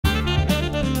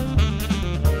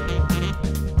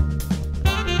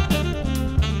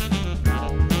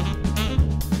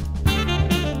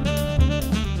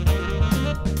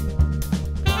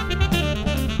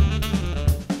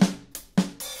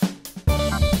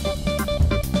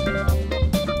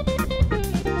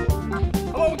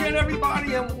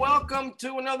everybody, and welcome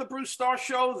to another Bruce Starr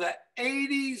Show, the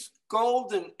 80s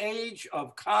golden age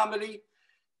of comedy.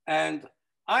 And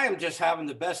I am just having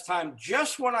the best time.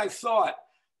 Just when I thought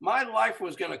my life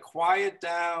was going to quiet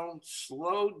down,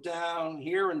 slow down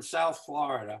here in South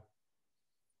Florida,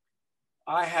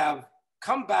 I have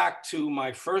come back to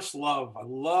my first love. I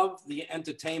love the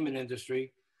entertainment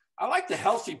industry. I like the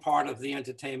healthy part of the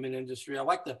entertainment industry. I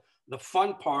like the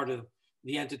fun part of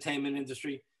the entertainment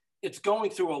industry. It's going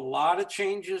through a lot of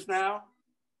changes now.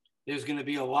 There's going to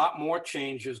be a lot more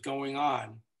changes going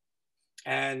on.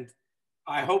 And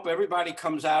I hope everybody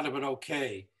comes out of it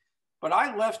okay. But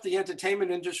I left the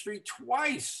entertainment industry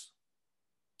twice.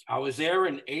 I was there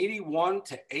in 81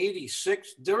 to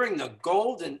 86 during the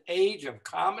golden age of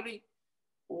comedy.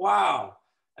 Wow.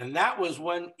 And that was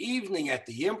when Evening at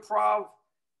the Improv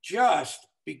just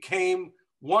became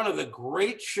one of the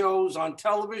great shows on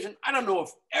television. I don't know if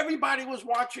everybody was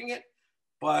watching it,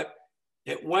 but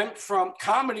it went from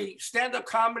comedy, stand-up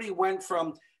comedy went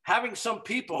from having some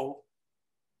people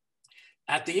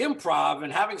at the Improv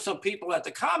and having some people at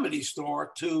the Comedy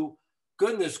Store to,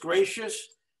 goodness gracious,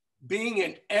 being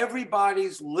in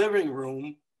everybody's living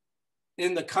room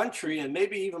in the country and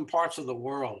maybe even parts of the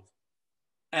world.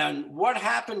 And what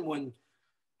happened when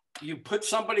you put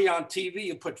somebody on TV,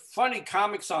 you put funny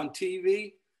comics on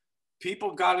TV,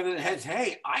 people got it in their heads,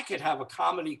 hey, I could have a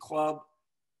comedy club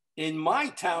in my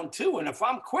town too. And if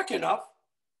I'm quick enough,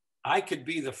 I could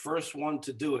be the first one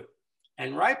to do it.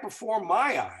 And right before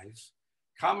my eyes,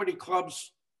 comedy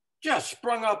clubs just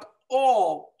sprung up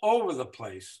all over the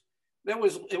place.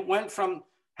 It went from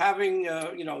having,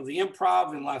 the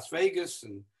Improv in Las Vegas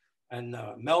and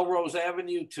Melrose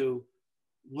Avenue to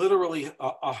literally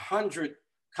 100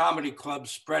 comedy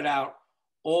clubs spread out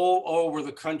all over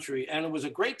the country. And it was a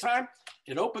great time.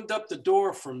 It opened up the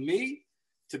door for me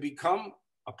to become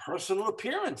a personal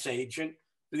appearance agent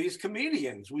for these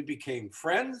comedians. We became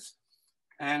friends.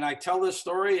 And I tell this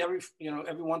story every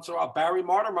once in a while. Barry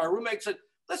Martyr, my roommate, said,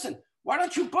 listen, why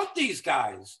don't you book these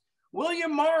guys?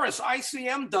 William Morris,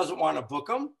 ICM doesn't want to book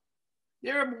them.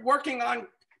 They're working on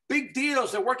big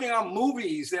deals. They're working on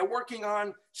movies. They're working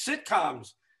on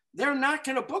sitcoms. They're not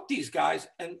going to book these guys,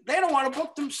 and they don't want to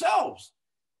book themselves.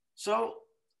 So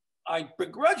I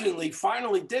begrudgingly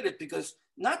finally did it because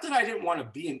not that I didn't want to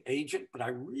be an agent, but I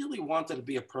really wanted to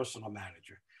be a personal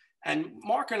manager. And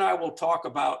Mark and I will talk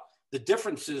about the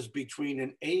differences between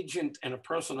an agent and a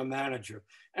personal manager.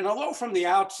 And although from the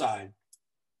outside,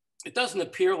 it doesn't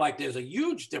appear like there's a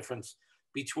huge difference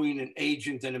between an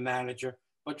agent and a manager,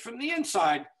 but from the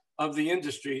inside of the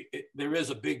industry, there is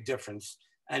a big difference.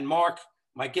 And Mark,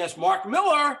 my guest, Mark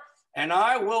Miller, and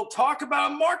I will talk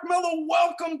about Mark Miller.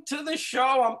 Welcome to the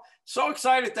show. I'm so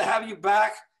excited to have you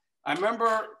back. I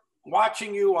remember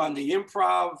watching you on the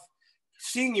Improv,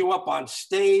 seeing you up on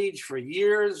stage for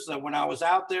years when I was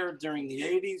out there during the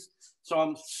 80s. So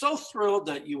I'm so thrilled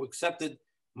that you accepted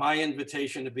my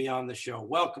invitation to be on the show.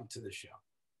 Welcome to the show.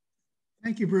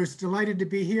 Thank you, Bruce. Delighted to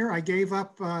be here. I gave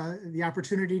up the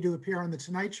opportunity to appear on the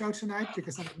Tonight Show tonight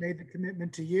because I've made the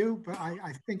commitment to you, but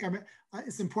I think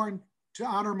it's important to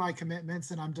honor my commitments,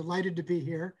 and I'm delighted to be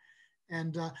here.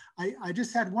 And I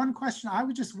just had one question. I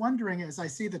was just wondering, as I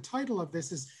see the title of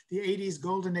this is the 80s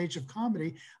Golden Age of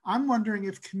Comedy, I'm wondering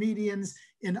if comedians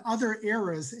in other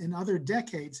eras, in other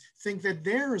decades, think that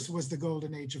theirs was the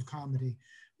golden age of comedy.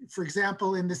 For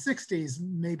example, in the 60s,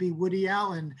 maybe Woody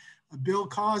Allen, Bill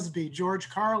Cosby, George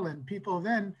Carlin, people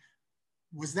then,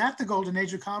 was that the golden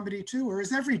age of comedy too, or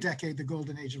is every decade the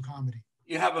golden age of comedy?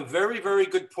 You have a very, very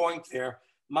good point there.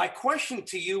 My question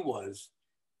to you was,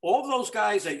 all those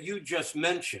guys that you just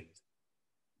mentioned,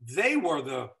 they were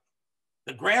the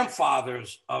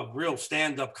grandfathers of real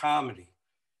stand-up comedy.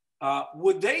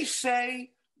 Would they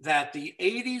say that the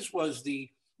 80s was the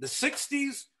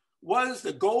 60s was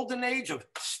the golden age of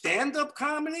stand-up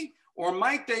comedy? Or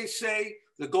might they say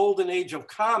the golden age of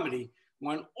comedy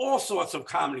when all sorts of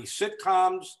comedy,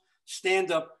 sitcoms,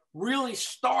 stand-up really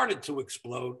started to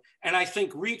explode and I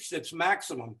think reached its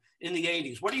maximum in the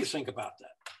 80s? What do you think about that?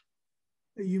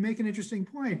 You make an interesting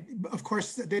point. Of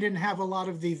course, they didn't have a lot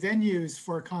of the venues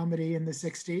for comedy in the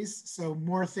 60s, so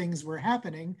more things were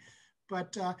happening.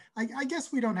 But I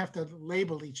guess we don't have to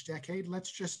label each decade.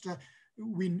 Let's just,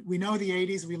 we know the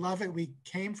 80s, we love it, we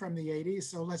came from the 80s,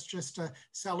 so let's just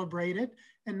celebrate it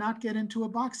and not get into a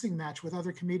boxing match with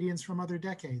other comedians from other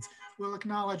decades. We'll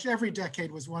acknowledge every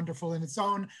decade was wonderful in its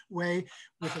own way,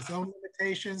 with its own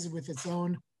limitations, with its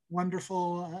own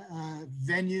wonderful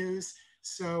venues.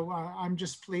 So I'm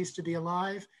just pleased to be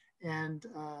alive and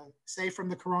safe from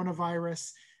the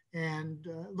coronavirus and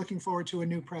looking forward to a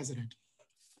new president.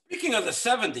 Speaking of the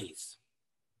 70s,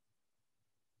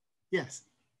 Yes.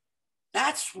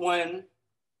 That's when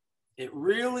it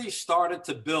really started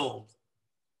to build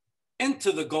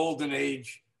into the golden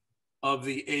age of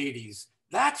the 80s.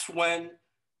 That's when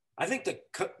I think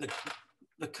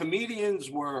the comedians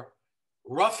were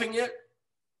roughing it.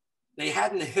 They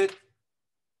hadn't hit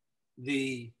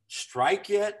the strike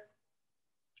yet.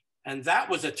 And that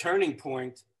was a turning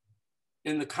point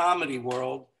in the comedy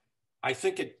world. I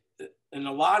think it in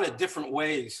a lot of different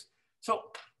ways. So,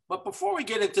 but before we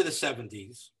get into the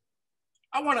 70s,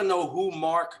 I want to know who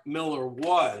Mark Miller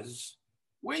was,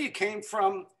 where you came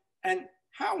from, and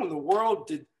how in the world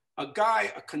did a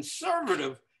guy, a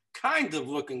conservative kind of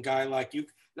looking guy like you,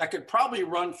 that could probably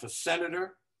run for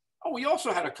senator. Oh, we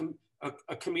also had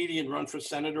a comedian run for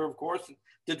senator, of course, and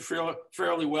did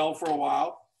fairly well for a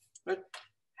while. But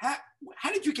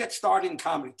how did you get started in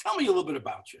comedy? Tell me a little bit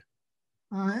about you.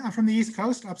 I'm from the East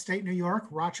Coast, upstate New York,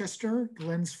 Rochester,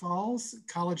 Glens Falls,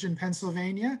 college in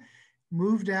Pennsylvania.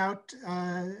 Moved out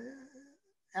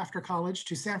after college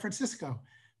to San Francisco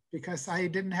because I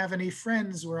didn't have any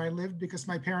friends where I lived because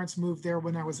my parents moved there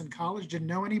when I was in college, didn't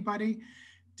know anybody,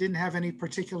 didn't have any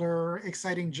particular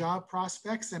exciting job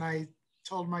prospects. And I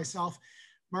told myself,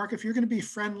 Mark, if you're going to be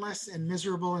friendless and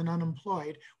miserable and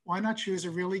unemployed, why not choose a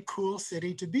really cool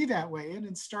city to be that way in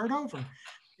and start over?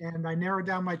 And I narrowed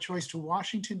down my choice to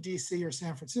Washington, D.C. or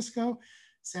San Francisco.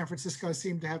 San Francisco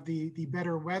seemed to have the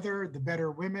better weather, the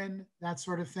better women, that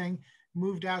sort of thing.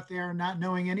 Moved out there not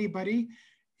knowing anybody.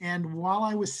 And while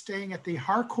I was staying at the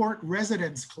Harcourt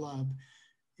Residence Club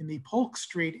in the Polk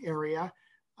Street area,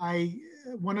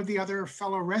 one of the other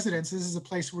fellow residents, this is a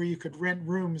place where you could rent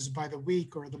rooms by the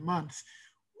week or the month,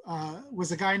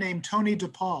 was a guy named Tony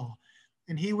DePaul.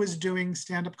 And he was doing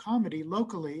stand-up comedy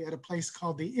locally at a place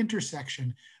called The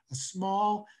Intersection, a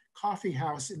small coffee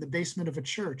house in the basement of a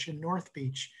church in North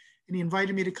Beach. And he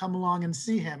invited me to come along and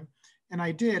see him. And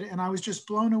I did. And I was just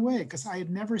blown away because I had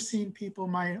never seen people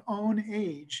my own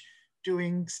age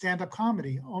doing stand-up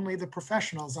comedy, only the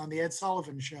professionals on the Ed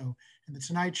Sullivan Show and the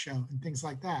Tonight Show and things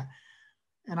like that.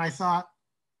 And I thought,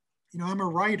 you know, I'm a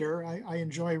writer. I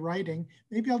enjoy writing.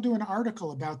 Maybe I'll do an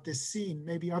article about this scene.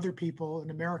 Maybe other people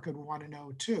in America would want to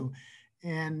know too.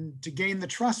 And to gain the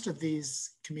trust of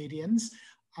these comedians,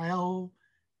 I'll,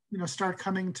 you know, start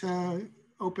coming to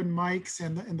open mics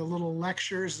and the little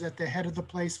lectures that the head of the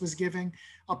place was giving.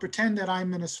 I'll pretend that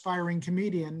I'm an aspiring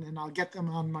comedian and I'll get them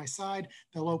on my side.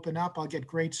 They'll open up. I'll get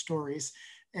great stories.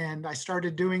 And I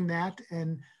started doing that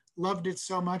and loved it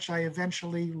so much, I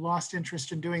eventually lost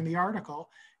interest in doing the article.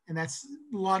 And that's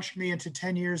launched me into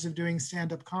 10 years of doing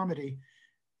stand-up comedy.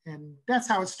 And that's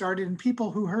how it started. And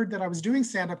people who heard that I was doing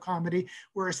stand-up comedy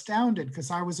were astounded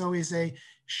because I was always a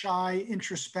shy,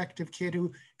 introspective kid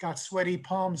who got sweaty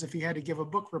palms if he had to give a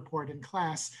book report in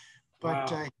class.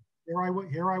 But wow.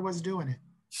 Here I was doing it.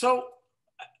 So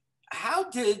how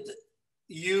did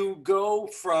you go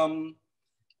from,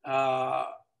 well,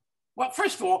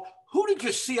 first of all, who did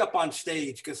you see up on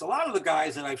stage? Because a lot of the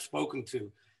guys that I've spoken to,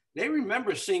 they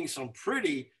remember seeing some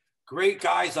pretty great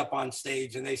guys up on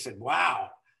stage and they said, wow,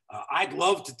 I'd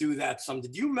love to do that some.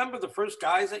 Did you remember the first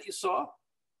guys that you saw?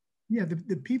 Yeah,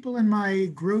 the people in my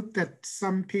group, that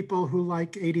some people who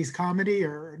like 80s comedy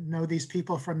or know these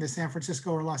people from the San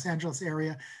Francisco or Los Angeles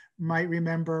area might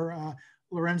remember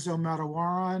Lorenzo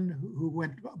Matawaran, who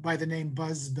went by the name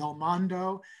Buzz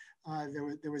Belmondo.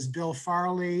 There was Bill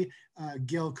Farley,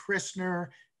 Gil Christner,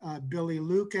 Billy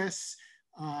Lucas.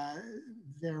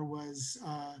 There was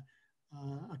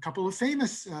a couple of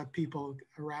famous people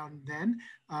around then,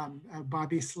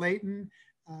 Bobby Slayton,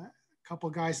 a couple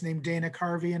of guys named Dana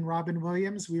Carvey and Robin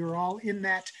Williams. We were all in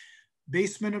that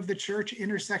basement of the church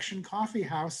intersection coffee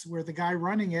house where the guy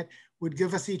running it would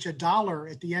give us each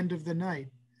 $1 at the end of the night.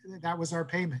 That was our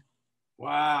payment.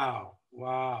 Wow,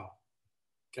 wow.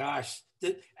 Gosh.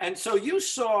 And so you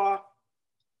saw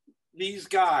these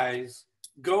guys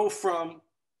go from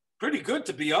pretty good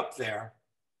to be up there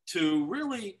to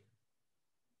really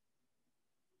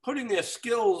putting their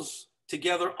skills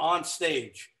together on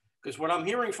stage. Because what I'm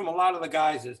hearing from a lot of the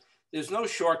guys is there's no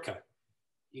shortcut.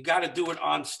 You got to do it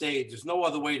on stage. There's no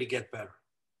other way to get better.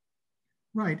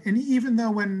 Right. And even though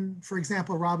when, for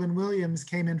example, Robin Williams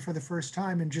came in for the first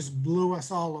time and just blew us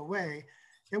all away,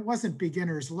 it wasn't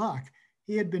beginner's luck.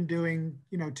 He had been doing,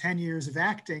 10 years of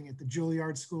acting at the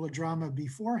Juilliard School of Drama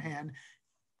beforehand,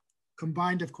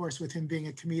 combined, of course, with him being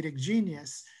a comedic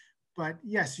genius. But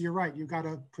yes, you're right. You got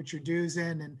to put your dues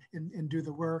in and do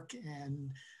the work. And,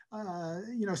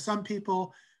 some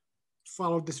people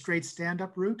followed the straight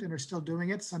stand-up route and are still doing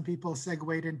it. Some people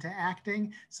segued into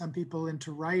acting, some people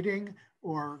into writing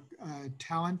or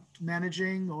talent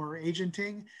managing or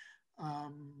agenting.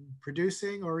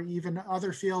 producing, or even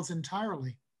other fields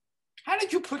entirely. How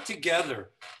did you put together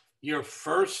your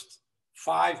first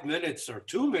 5 minutes or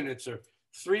 2 minutes or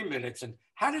 3 minutes, and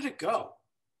how did it go?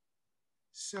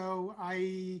 So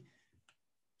I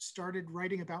started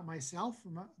writing about myself,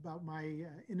 about my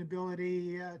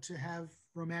inability to have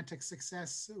romantic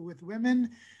success with women,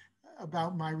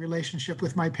 about my relationship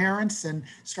with my parents, and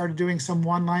started doing some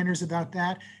one-liners about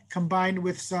that, combined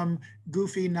with some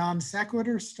goofy non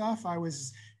sequitur stuff. I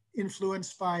was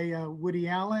influenced by Woody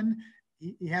Allen.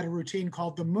 He had a routine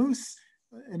called The Moose,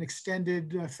 an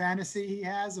extended fantasy he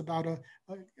has about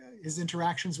his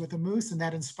interactions with a moose, and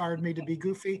that inspired me to be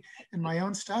goofy in my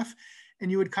own stuff. And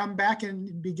you would come back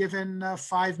and be given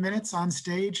 5 minutes on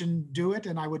stage and do it,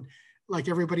 and I would, like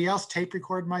everybody else, tape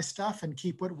record my stuff and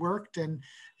keep what worked and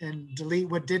delete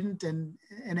what didn't, and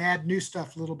add new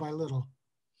stuff little by little.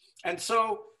 And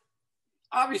so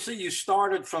obviously you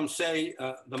started from, say,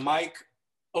 the mic,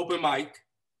 open mic,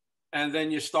 and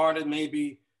then you started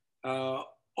maybe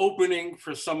opening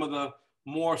for some of the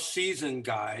more seasoned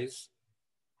guys.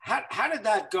 How did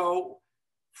that go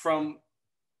from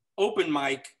open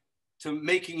mic to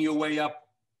making your way up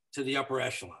to the upper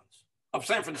echelons of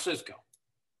San Francisco?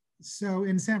 So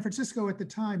in San Francisco at the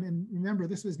time, and remember,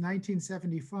 this was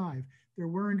 1975, there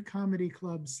weren't comedy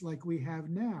clubs like we have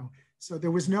now. So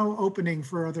there was no opening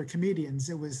for other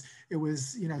comedians. It was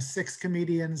 6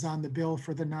 comedians on the bill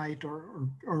for the night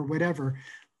or whatever.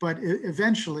 But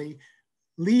eventually,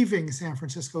 leaving San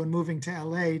Francisco and moving to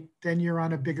LA, then you're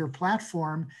on a bigger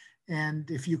platform. And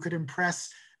if you could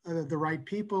impress the right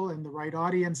people and the right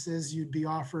audiences, you'd be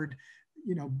offered,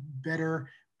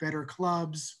 better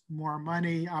clubs, more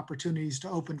money, opportunities to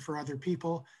open for other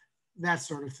people, that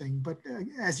sort of thing. But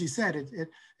as you said,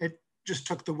 it just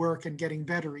took the work and getting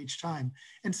better each time.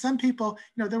 And some people,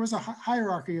 there was a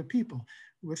hierarchy of people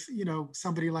with,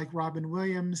 somebody like Robin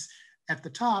Williams at the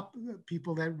top,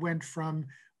 people that went from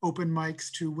open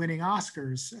mics to winning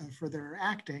Oscars for their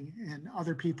acting, and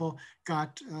other people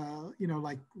got,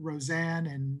 like Roseanne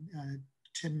and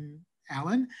Tim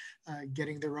Allen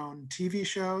getting their own TV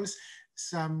shows.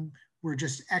 Some were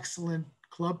just excellent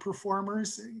club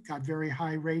performers, got very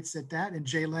high rates at that. And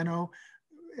Jay Leno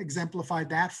exemplified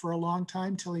that for a long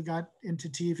time till he got into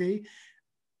TV.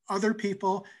 Other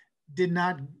people did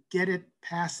not get it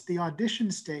past the audition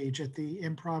stage at the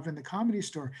Improv and the Comedy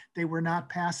Store. They were not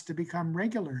passed to become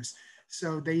regulars.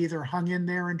 So they either hung in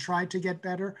there and tried to get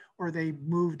better, or they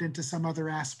moved into some other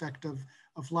aspect of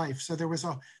life. So there's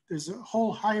a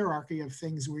whole hierarchy of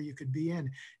things where you could be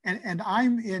in. And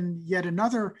I'm in yet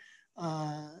another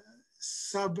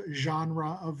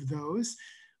sub-genre of those.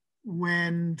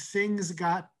 When things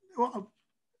got,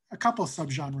 a couple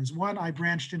subgenres. One, I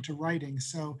branched into writing.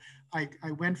 So I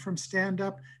went from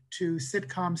stand-up to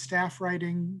sitcom staff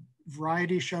writing,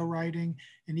 variety show writing,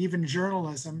 and even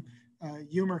journalism,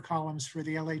 humor columns for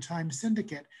the LA Times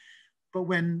Syndicate. But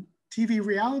when TV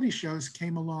reality shows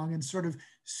came along and sort of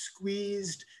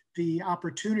squeezed the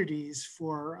opportunities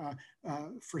for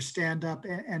stand-up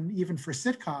and even for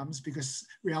sitcoms, because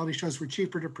reality shows were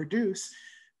cheaper to produce,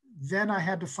 then I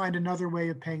had to find another way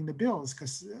of paying the bills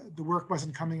because the work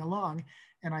wasn't coming along.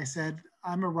 And I said,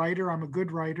 I'm a writer, I'm a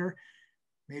good writer.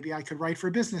 Maybe I could write for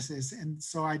businesses. And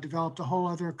so I developed a whole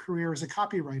other career as a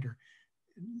copywriter.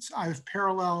 So I have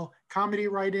parallel comedy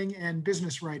writing and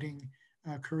business writing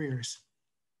careers.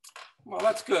 Well,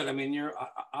 that's good. I mean, you're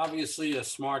obviously a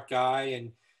smart guy,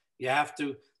 and you have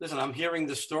to, listen, I'm hearing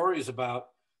the stories about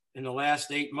in the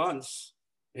last 8 months,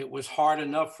 it was hard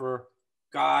enough for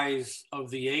guys of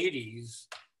the 80s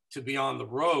to be on the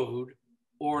road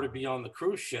or to be on the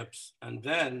cruise ships. And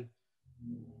then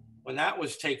when that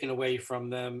was taken away from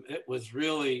them, it was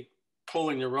really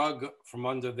pulling the rug from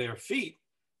under their feet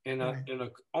in a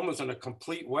almost in a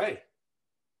complete way.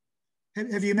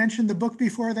 Have you mentioned the book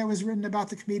before that was written about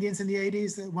the comedians in the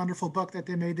 80s, the wonderful book that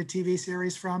they made the TV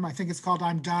series from? I think it's called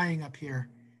I'm Dying Up Here.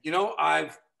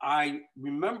 I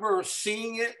remember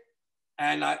seeing it,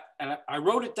 and I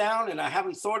wrote it down, and I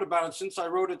haven't thought about it since I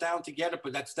wrote it down to get it,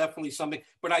 but that's definitely something.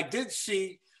 But I did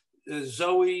see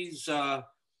Zoe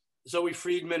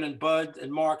Friedman and Bud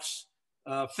and Mark's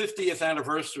 50th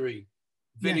anniversary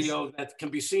video that can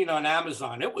be seen on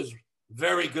Amazon. It was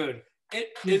very good.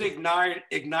 It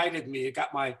ignited me. It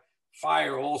got my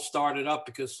fire all started up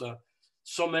because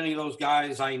so many of those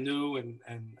guys I knew and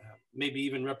maybe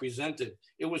even represented.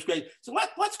 It was great. So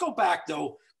let's go back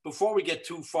though, before we get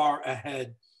too far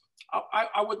ahead.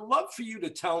 I would love for you to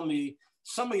tell me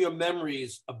some of your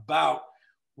memories about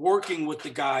working with the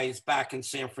guys back in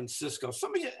San Francisco.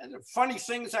 Some of your funny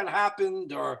things that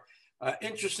happened, or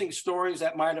interesting stories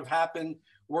that might have happened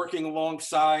working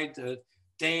alongside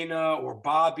Dana or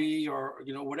Bobby or,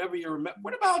 you know, whatever you remember.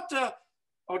 What about,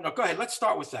 oh no, go ahead. Let's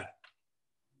start with that.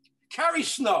 Carrie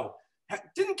Snow.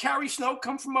 Didn't Carrie Snow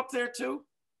come from up there too?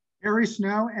 Carrie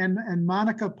Snow and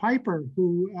Monica Piper,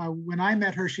 who, when I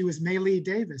met her, she was Maylee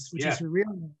Davis, which is her real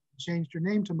name. Changed her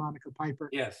name to Monica Piper.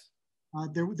 Yes.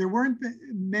 There weren't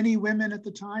many women at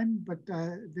the time, but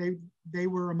they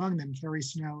were among them, Carrie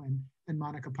Snow and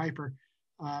Monica Piper.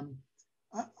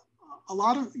 A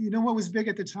lot of, you know, what was big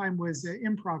at the time was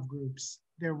improv groups.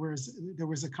 There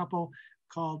was a couple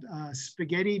called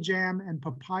Spaghetti Jam and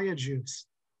Papaya Juice.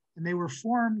 And they were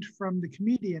formed from the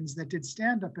comedians that did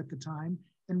stand-up at the time.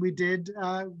 And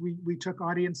we took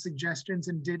audience suggestions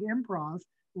and did improv.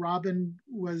 Robin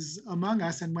was among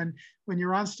us. And when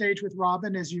you're on stage with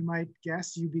Robin, as you might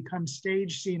guess, you become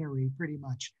stage scenery pretty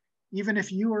much. Even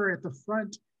if you are at the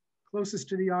front, closest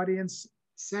to the audience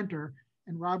center,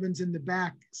 and Robin's in the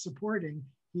back supporting,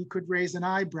 he could raise an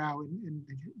eyebrow and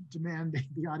demand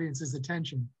the audience's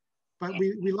attention. But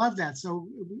we loved that. So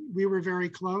we were very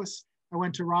close. I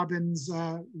went to Robin's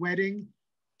wedding,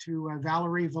 to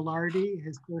Valerie Velarde,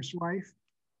 his first wife.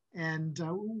 And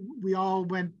we all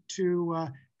went to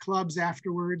clubs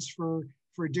afterwards for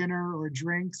dinner or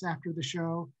drinks after the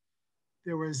show.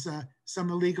 There was some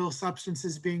illegal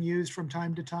substances being used from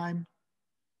time to time.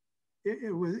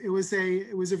 It was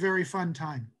a very fun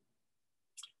time.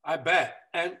 I bet.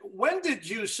 And when did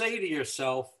you say to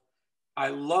yourself, I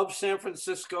love San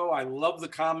Francisco, I love the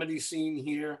comedy scene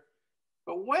here,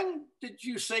 but when did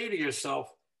you say to yourself,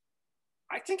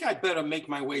 I think I better make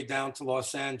my way down to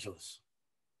Los Angeles?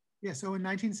 Yeah, so in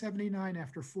 1979,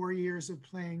 after 4 years of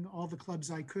playing all the clubs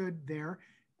I could there,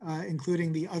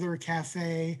 including the Other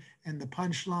Cafe and the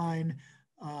Punchline,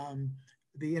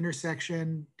 the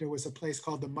Intersection, there was a place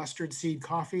called the Mustard Seed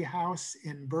Coffee House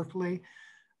in Berkeley.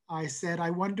 I said,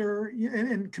 I wonder,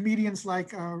 and comedians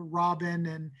like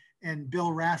Robin and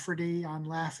Bill Rafferty on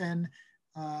Laugh-In,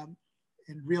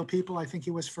 and Real People, I think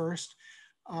he was first.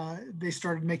 They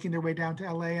started making their way down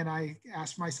to LA, and I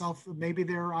asked myself, maybe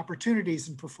there are opportunities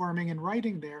in performing and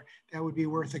writing there that would be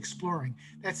worth exploring.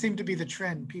 That seemed to be the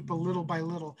trend. People, little by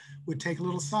little, would take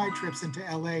little side trips into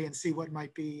LA and see what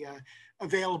might be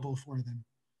available for them.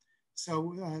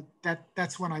 So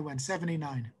that's when I went,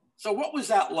 79. So what was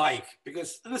that like?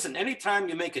 Because listen, anytime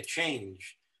you make a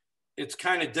change, it's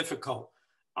kind of difficult.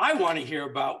 I want to hear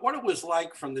about what it was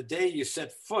like from the day you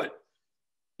set foot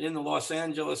in the Los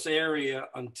Angeles area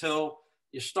until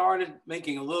you started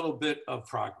making a little bit of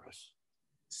progress.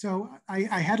 So I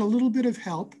had a little bit of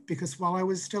help because while I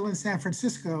was still in San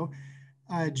Francisco,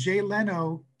 Jay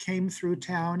Leno came through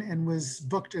town and was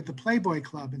booked at the Playboy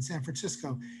Club in San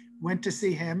Francisco. Went to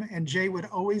see him, and Jay would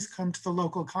always come to the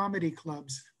local comedy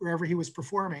clubs wherever he was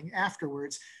performing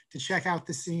afterwards to check out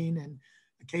the scene and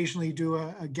occasionally do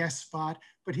a guest spot.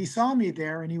 But he saw me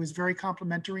there and he was very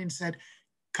complimentary and said,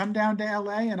 come down to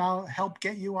LA and I'll help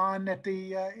get you on at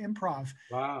the Improv.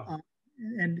 Wow.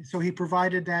 And so he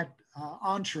provided that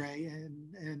entree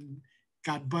and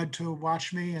got Bud to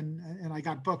watch me, and I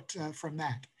got booked from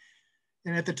that.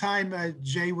 And at the time,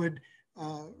 Jay would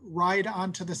ride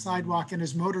onto the sidewalk in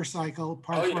his motorcycle,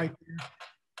 parked right there,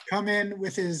 come in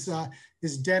with his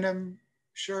denim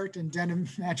shirt and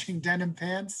matching denim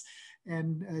pants,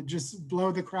 and just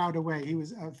blow the crowd away. He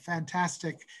was a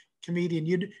fantastic comedian.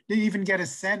 You didn't even get a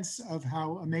sense of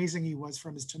how amazing he was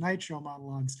from his Tonight Show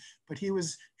monologues, but he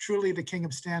was truly the king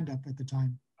of stand-up at the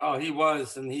time. Oh, he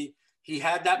was, and he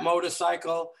had that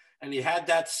motorcycle, and he had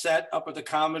that set up at the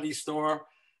Comedy Store,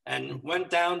 and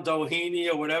went down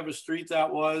Doheny or whatever street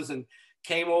that was, and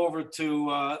came over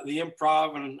to the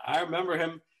Improv. And I remember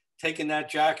him taking that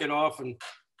jacket off and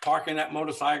parking that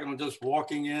motorcycle and just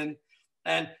walking in.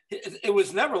 And it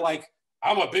was never like,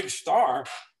 I'm a big star.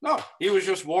 No, he was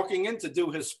just walking in to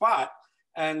do his spot.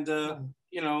 And,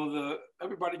 you know,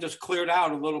 everybody just cleared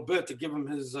out a little bit to give him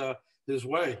his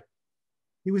way.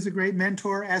 He was a great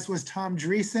mentor, as was Tom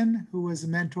Dreesen, who was a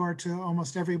mentor to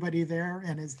almost everybody there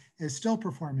and is still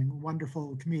performing, a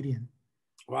wonderful comedian.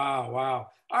 Wow, wow.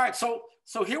 All right,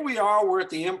 so here we are, we're at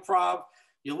the Improv.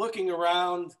 You're looking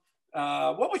around.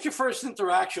 What was your first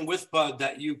interaction with Bud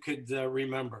that you could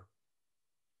remember?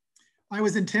 I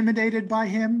was intimidated by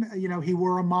him. You know, he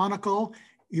wore a monocle.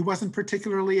 He wasn't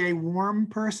particularly a warm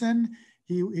person.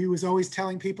 He was always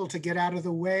telling people to get out of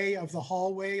the way of the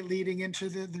hallway leading into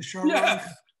the showroom. Yes.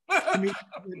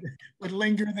 would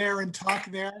linger there and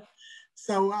talk there.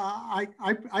 So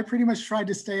I pretty much tried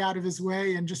to stay out of his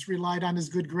way and just relied on his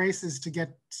good graces to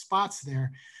get spots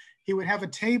there. He would have a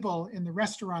table in the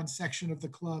restaurant section of the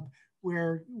club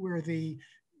where the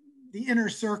the inner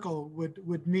circle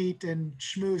would meet and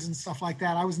schmooze and stuff like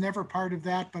that. I was never part of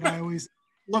that, but I always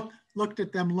looked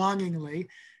at them longingly.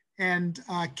 And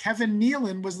Kevin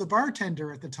Nealon was the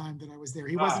bartender at the time that I was there.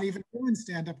 He wasn't even doing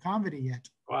stand-up comedy yet.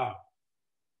 Wow.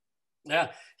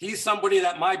 Yeah, he's somebody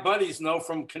that my buddies know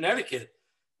from Connecticut.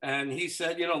 And he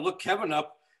said, you know, look Kevin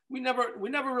up. We never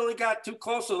really got too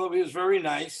close, although he was very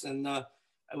nice. And it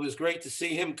was great to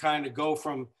see him kind of go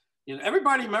from, you know,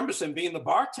 everybody remembers him being the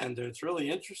bartender. It's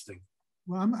really interesting.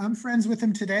 Well, I'm friends with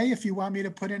him today. If you want me to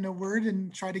put in a word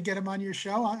and try to get him on your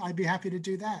show, I'd be happy to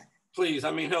do that. Please.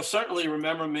 I mean, he'll certainly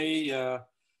remember me. I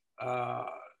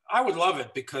would love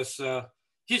it because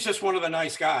he's just one of the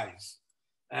nice guys.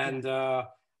 And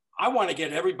I want to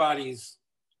get everybody's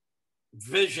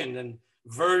vision and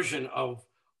version of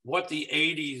what the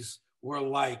 80s were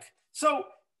like. So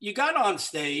you got on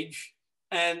stage,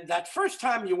 and that first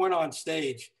time you went on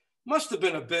stage must have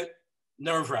been a bit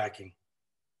nerve-wracking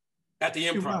at the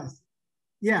Improv. It was.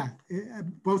 Yeah,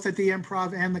 both at the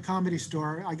Improv and the Comedy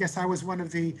Store. I guess I was one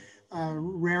of the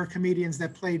rare comedians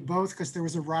that played both because there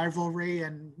was a rivalry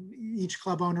and each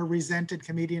club owner resented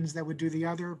comedians that would do the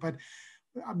other. But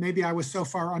maybe I was so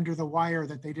far under the wire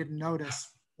that they didn't notice.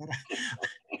 But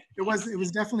it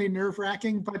was definitely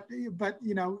nerve-wracking. But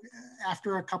you know,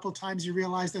 after a couple times, you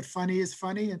realize that funny is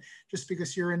funny, and just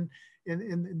because you're in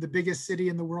the biggest city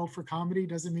in the world for comedy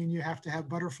doesn't mean you have to have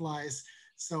butterflies.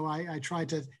 So I tried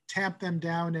to tamp them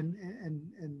down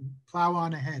and plow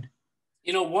on ahead.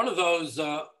 You know, one of those,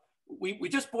 we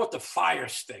just bought the Fire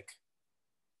Stick.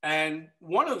 And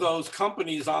one of those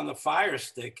companies on the Fire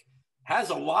Stick has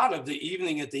a lot of the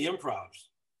evening at the Improvs.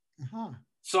 Uh-huh.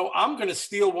 So I'm going to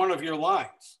steal one of your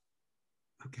lines.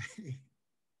 Okay.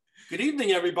 Good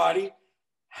evening, everybody.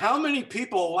 How many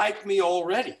people like me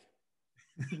already?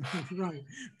 Right.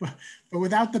 But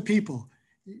without the people,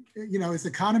 you know, it's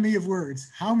economy of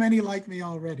words. How many like me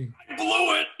already? I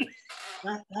blew it.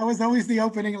 That was always the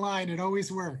opening line. It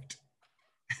always worked.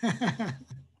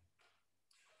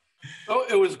 Oh,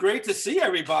 it was great to see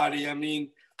everybody. I mean,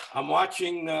 I'm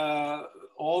watching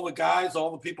all the guys,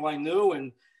 all the people I knew,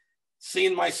 and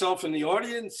seeing myself in the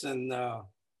audience. And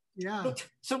yeah.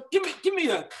 So give me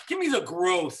the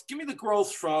growth. Give me the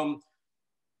growth from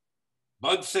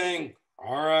Bud saying,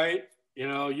 "All right, you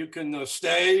know, you can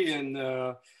stay." And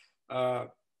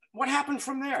what happened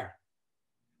from there?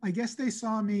 I guess they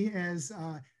saw me as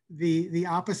the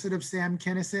opposite of Sam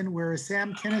Kinison, whereas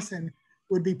Sam Kinison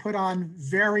would be put on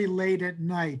very late at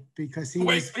night because he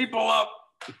wakes people up.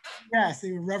 Yes,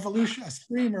 a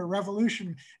screamer,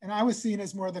 revolution. And I was seen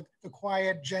as more the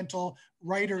quiet, gentle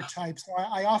writer type. So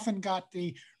I often got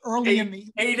the early in the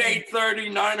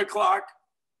 8:30, 9 o'clock.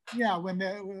 Yeah, when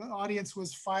the audience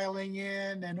was filing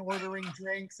in and ordering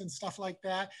drinks and stuff like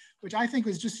that, which I think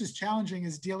was just as challenging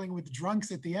as dealing with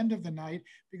drunks at the end of the night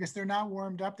because they're not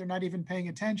warmed up, they're not even paying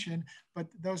attention, but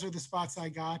those are the spots I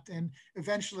got. And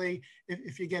eventually,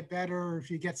 if you get better or if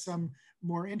you get some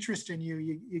more interest in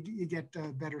you get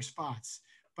better spots.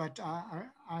 But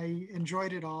I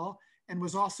enjoyed it all and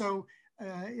was also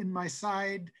in my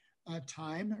side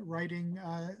time writing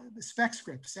spec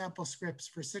scripts, sample scripts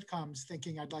for sitcoms,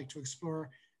 thinking I'd like to explore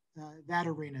that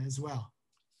arena as well.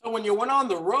 So when you went on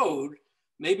the road,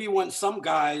 maybe when some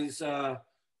guys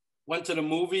went to the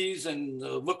movies and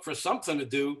looked for something to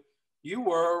do, you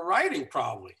were writing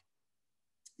probably.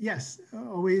 Yes,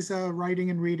 always writing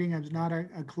and reading. I'm not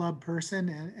a club person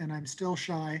and I'm still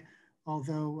shy,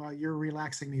 although you're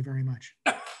relaxing me very much.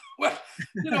 Well,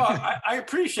 you know, I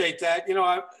appreciate that. You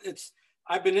know,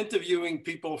 I've been interviewing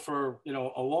people for, you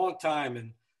know, a long time,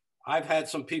 and I've had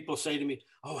some people say to me,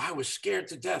 "Oh, I was scared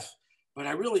to death, but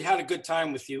I really had a good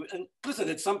time with you." And listen,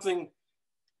 it's something,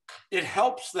 it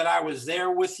helps that I was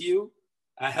there with you.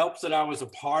 It helps that I was a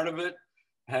part of it.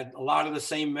 I had a lot of the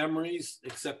same memories,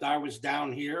 except I was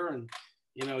down here and,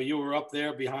 you know, you were up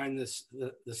there behind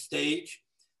the stage.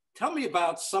 Tell me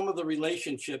about some of the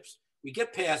relationships. We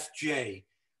get past Jay.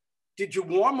 Did you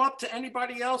warm up to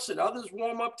anybody else? Did others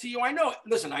warm up to you? I know,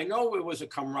 listen, I know it was a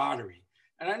camaraderie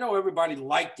and I know everybody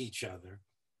liked each other,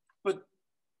 but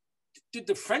did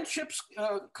the friendships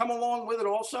come along with it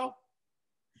also?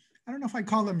 I don't know if I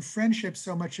call them friendships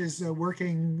so much as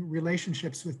working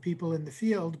relationships with people in the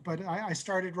field, but I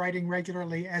started writing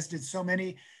regularly, as did so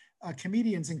many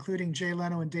comedians, including Jay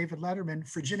Leno and David Letterman,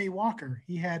 for Jimmy Walker.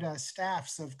 He had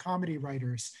staffs of comedy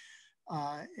writers.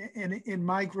 And in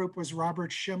my group was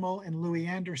Robert Schimmel and Louis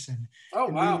Anderson. Oh,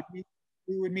 and wow.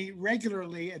 We would meet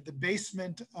regularly at the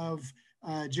basement of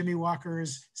Jimmy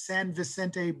Walker's San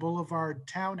Vicente Boulevard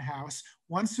townhouse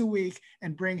once a week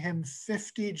and bring him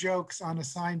 50 jokes on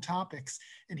assigned topics.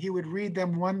 And he would read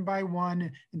them one by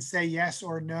one and say yes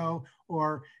or no,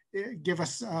 or give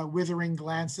us withering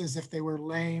glances if they were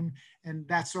lame and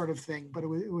that sort of thing. But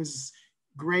it was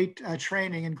great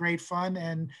training and great fun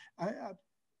and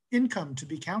income to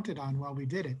be counted on while we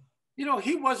did it. You know,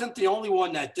 he wasn't the only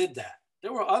one that did that.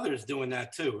 There were others doing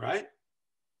that too, right?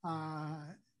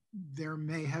 There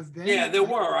may have been. Yeah, there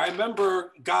were. I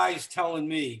remember guys telling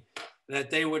me that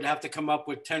they would have to come up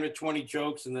with 10 or 20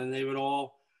 jokes and then they would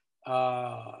all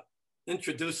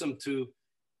introduce them to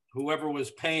whoever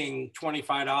was paying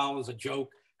 $25 a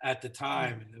joke at the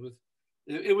time. And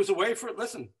it was a way for,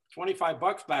 listen,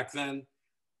 $25 back then,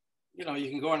 you know, you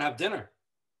can go and have dinner.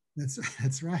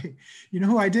 That's right. You know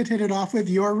who I did hit it off with?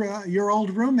 Your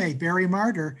old roommate, Barry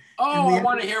Martyr. Oh, I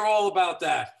want to hear all about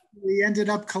that. We ended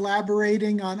up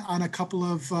collaborating on a couple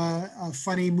of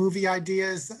funny movie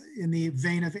ideas in the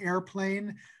vein of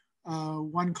Airplane.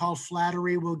 One called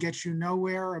Flattery Will Get You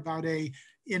Nowhere, about a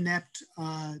inept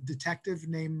detective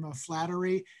named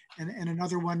Flattery, and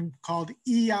another one called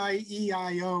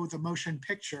E-I-E-I-O, the motion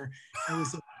picture. It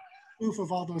was a proof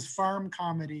of all those farm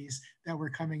comedies that were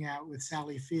coming out with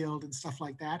Sally Field and stuff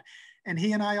like that. And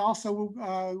he and I also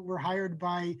were hired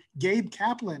by Gabe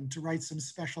Kaplan to write some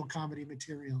special comedy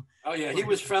material. Oh yeah, he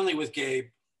was friendly with Gabe.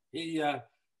 He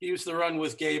used to run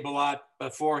with Gabe a lot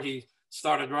before he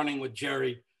started running with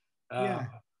Jerry. Yeah.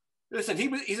 Listen,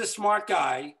 he's a smart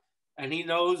guy, and he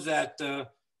knows that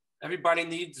everybody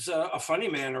needs a funny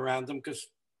man around them, because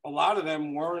a lot of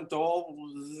them weren't all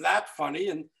that funny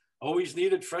and always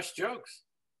needed fresh jokes.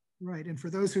 Right, and for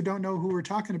those who don't know who we're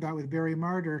talking about with Barry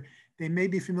Martyr, they may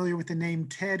be familiar with the name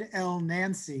Ted L.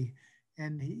 Nancy,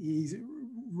 and he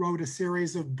wrote a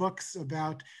series of books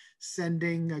about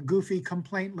sending goofy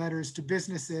complaint letters to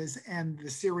businesses and the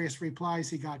serious replies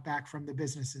he got back from the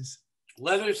businesses.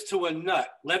 Letters to a nut,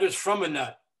 letters from a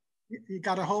nut. He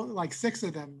got a whole, like 6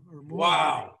 of them or more.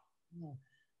 Wow.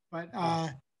 But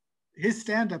his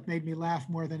stand-up made me laugh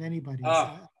more than anybody's.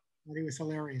 He was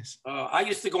hilarious. I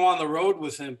used to go on the road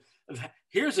with him.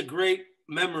 Here's a great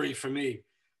memory for me.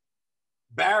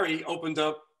 Barry opened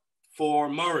up for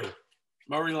Murray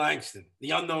Langston,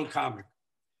 the unknown comic.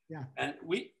 Yeah. And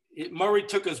Murray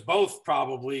took us both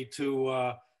probably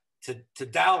to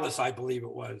Dallas, I believe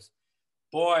it was.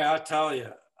 Boy, I tell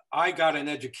you, I got an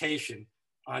education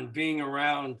on being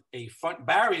around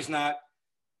Barry's not,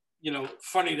 you know,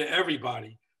 funny to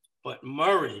everybody, but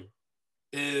Murray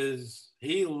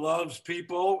he loves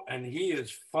people and he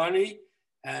is funny.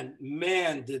 And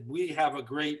man, did we have a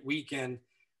great weekend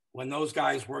when those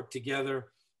guys worked together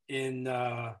in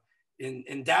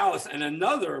Dallas. And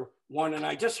another one, and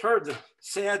I just heard the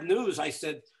sad news. I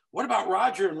said, what about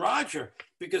Roger and Roger?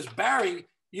 Because Barry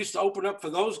used to open up for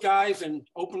those guys and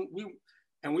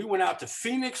we went out to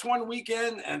Phoenix one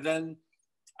weekend, and then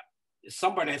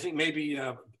somebody, I think maybe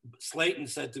Slayton,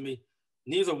 said to me,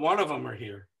 neither one of them are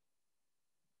here.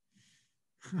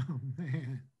 Oh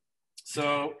man.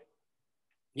 So,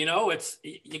 you know,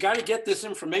 you got to get this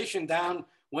information down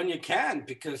when you can,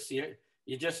 because you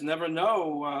just never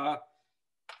know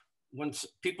when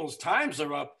people's times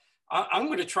are up. I'm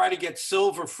going to try to get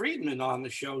Silver Friedman on the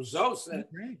show.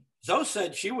 Zoe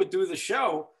said she would do the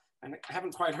show, and I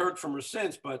haven't quite heard from her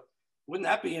since, but wouldn't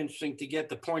that be interesting to get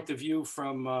the point of view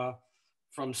from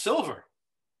Silver?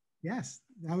 Yes,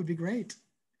 that would be great.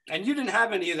 And you didn't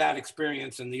have any of that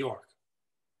experience in New York?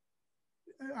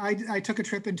 I took a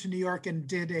trip into New York and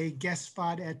did a guest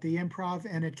spot at the Improv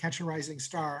and at Catch a Rising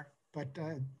Star, but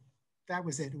that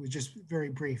was it. It was just very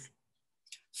brief.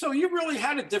 So you really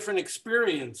had a different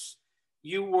experience.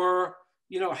 You were,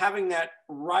 you know, having that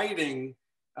writing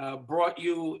brought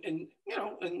you in, you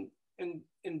know,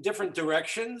 in different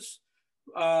directions.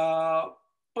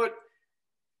 But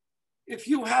if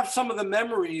you have some of the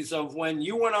memories of when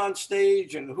you went on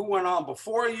stage and who went on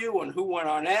before you and who went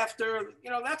on after, you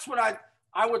know, that's what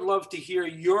I would love to hear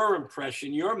your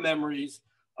impression, your memories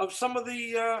of some of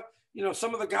the, you know,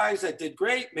 some of the guys that did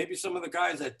great, maybe some of the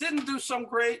guys that didn't do some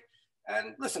great.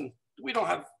 And listen,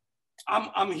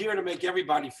 I'm here to make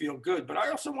everybody feel good, but I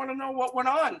also want to know what went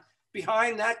on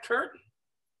behind that curtain.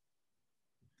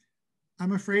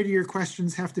 I'm afraid your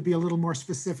questions have to be a little more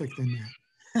specific than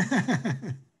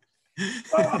that.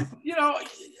 Well, you know,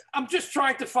 I'm just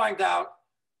trying to find out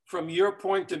from your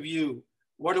point of view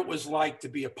what it was like to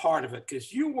be a part of it,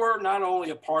 because you were not only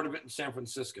a part of it in San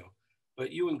Francisco,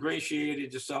 but you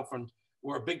ingratiated yourself and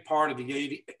were a big part of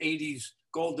the 80s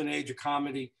golden age of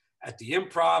comedy at the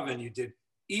Improv, and you did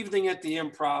Evening at the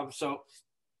Improv. So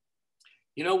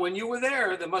You know, when you were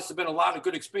there must have been a lot of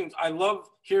good experience. I love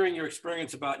hearing your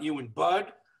experience about you and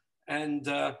Bud. And,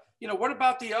 you know, what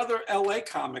about the other LA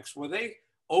comics? Were they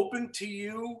open to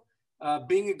you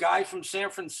being a guy from San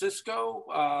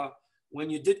Francisco when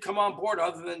you did come on board,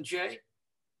 other than Jay?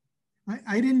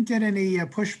 I didn't get any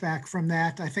pushback from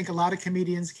that. I think a lot of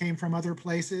comedians came from other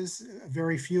places.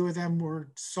 Very few of them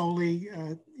were solely,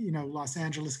 you know, Los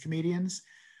Angeles comedians.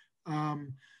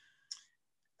 Um,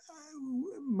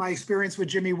 my experience with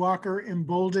Jimmy Walker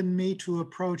emboldened me to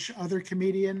approach other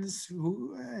comedians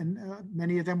who, and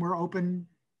many of them were open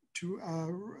to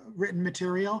written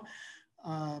material.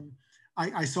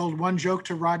 I sold one joke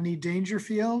to Rodney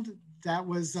Dangerfield. That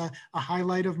was a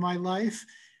highlight of my life.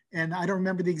 And I don't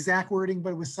remember the exact wording, but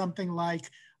it was something like,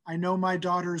 I know my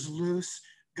daughter's loose.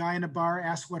 Guy in a bar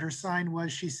asked what her sign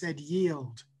was. She said,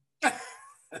 yield.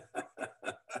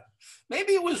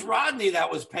 Maybe it was Rodney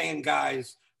that was paying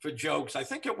guys for jokes. I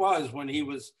think it was when he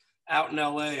was out in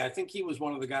LA. I think he was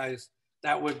one of the guys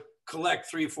that would collect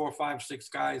 3, 4, 5, 6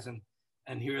 guys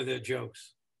and hear their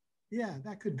jokes. Yeah,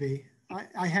 that could be.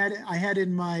 I had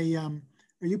in my,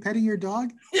 are you petting your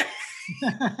dog? Yeah.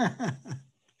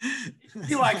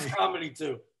 He likes comedy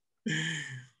too.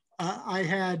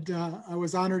 I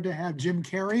was honored to have Jim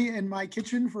Carrey in my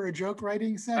kitchen for a joke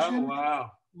writing session.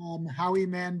 Oh, wow. Howie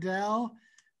Mandel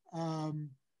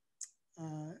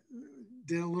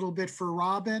did a little bit for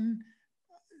Robin.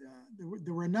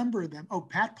 There were a number of them. Oh,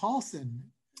 Pat Paulson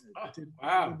did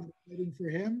wow. writing for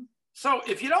him. So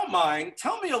if you don't mind,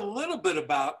 tell me a little bit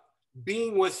about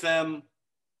being with them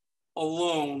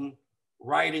alone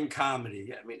writing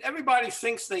comedy. I mean, everybody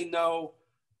thinks they know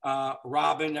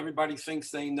Robin. Everybody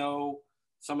thinks they know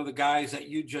some of the guys that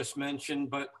you just mentioned.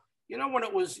 But you know, when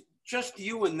it was just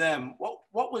you and them,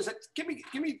 what was it?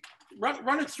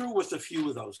 Run it through with a few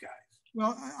of those guys.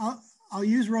 Well, I'll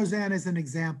use Roseanne as an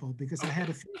example because I had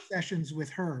a few sessions with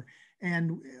her,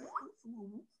 and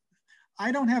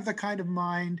I don't have the kind of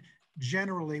mind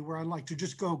generally where I like to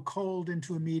just go cold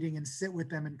into a meeting and sit with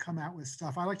them and come out with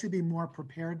stuff. I like to be more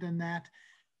prepared than that.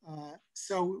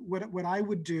 So what I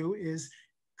would do is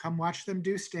come watch them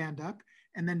do stand-up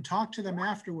and then talk to them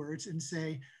afterwards and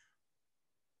say,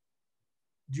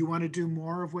 do you want to do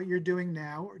more of what you're doing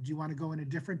now? Or do you want to go in a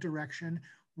different direction?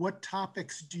 What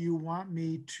topics do you want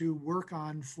me to work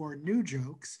on for new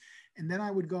jokes? And then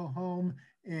I would go home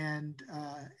and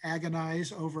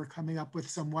agonize over coming up with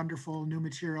some wonderful new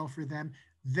material for them,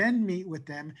 then meet with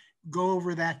them, go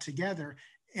over that together.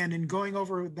 And in going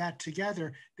over that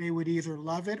together, they would either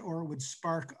love it or it would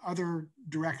spark other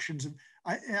directions.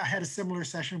 I had a similar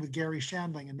session with Gary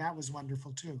Shandling, and that was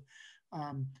wonderful too.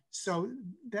 So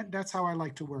that's how I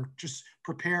like to work. Just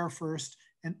prepare first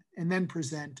and then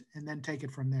present and then take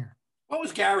it from there. What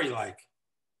was Gary like?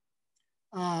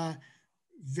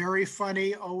 Very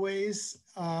funny always,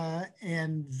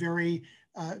 and very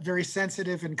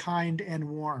sensitive and kind and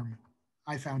warm.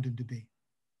 I found him to be.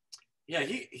 Yeah,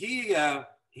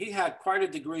 he had quite a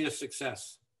degree of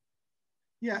success.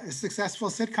 Yeah, a successful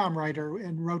sitcom writer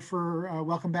and wrote for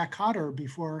Welcome Back, Kotter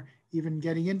before even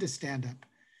getting into stand-up.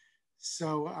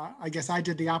 So I guess I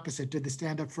did the opposite, did the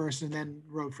stand-up first and then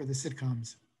wrote for the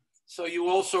sitcoms. So you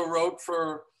also wrote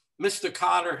for Mr.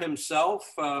 Kotter himself.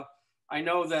 I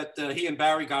know that he and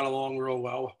Barry got along real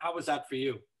well. How was that for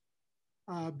you?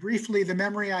 Briefly, the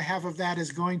memory I have of that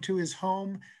is going to his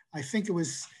home. I think it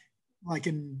was like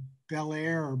in Bel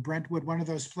Air or Brentwood, one of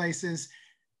those places.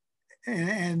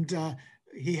 And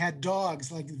he had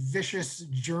dogs, like vicious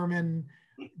German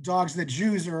dogs that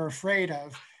Jews are afraid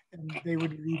of. And they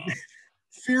would be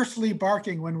fiercely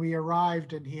barking when we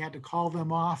arrived, and he had to call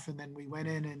them off. And then we went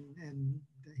in, and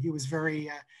he was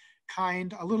very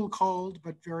kind, a little cold,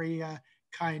 but very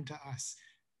kind to us.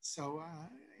 So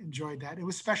enjoyed that. It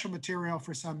was special material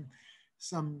for some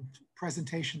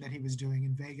presentation that he was doing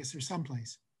in Vegas or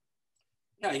someplace.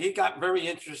 Yeah, he got very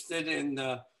interested in,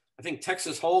 I think,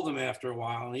 Texas Hold'em after a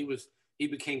while, and he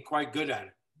became quite good at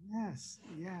it. Yes,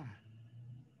 yeah.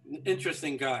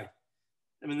 Interesting guy.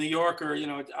 I mean, New Yorker,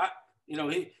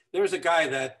 there was a guy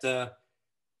that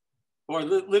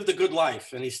lived a good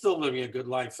life, and he's still living a good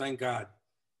life, thank God.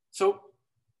 So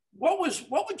what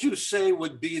would you say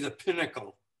would be the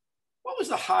pinnacle? What was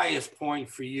the highest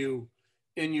point for you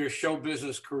in your show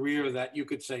business career that you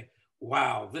could say,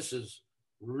 wow, this is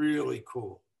really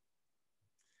cool?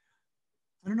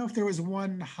 I don't know if there was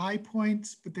one high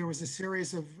point, but there was a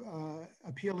series of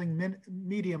appealing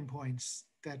medium points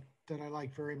that I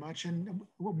like very much. And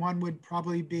one would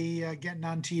probably be getting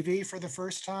on TV for the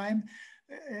first time.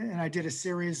 And I did a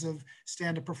series of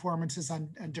stand-up performances on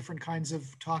different kinds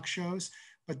of talk shows,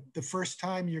 but the first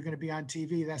time you're going to be on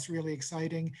TV, that's really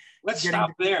exciting. Let's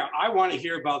stop there. I want to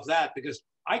hear about that because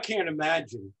I can't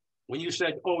imagine when you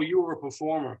said, oh, you were a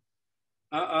performer.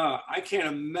 I can't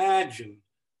imagine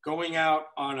going out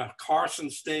on a Carson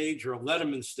stage or a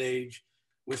Letterman stage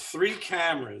with 3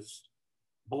 cameras,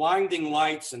 blinding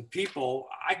lights and people.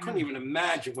 I couldn't even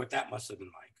imagine what that must have been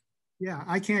like. Yeah,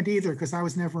 I can't either because I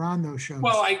was never on those shows.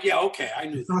 Well, yeah, okay, I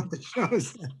knew that.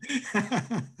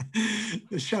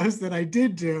 The shows that I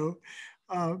did do,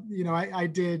 you know, I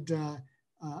did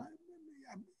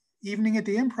Evening at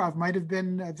the Improv might have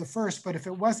been the first, but if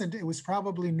it wasn't, it was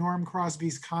probably Norm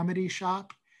Crosby's Comedy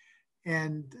Shop.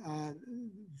 And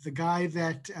the guy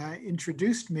that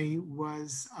introduced me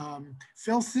was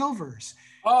Phil Silvers.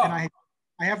 Oh. And I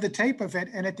have the tape of it.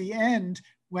 And at the end,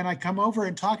 when I come over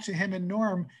and talk to him and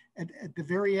Norm, at the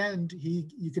very end,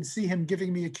 you can see him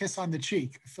giving me a kiss on the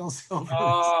cheek, Phil Silvers.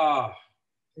 Oh.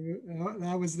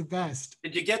 That was the best.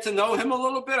 Did you get to know him a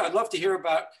little bit? I'd love to hear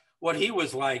about what he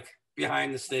was like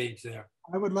behind the stage there.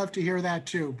 I would love to hear that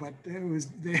too, but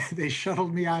they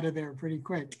shuttled me out of there pretty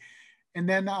quick. And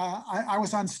then I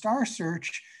was on Star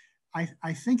Search.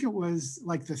 I think it was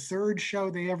like the 3rd show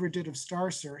they ever did of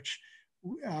Star Search,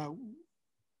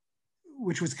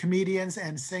 which was comedians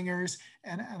and singers.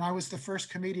 And I was the first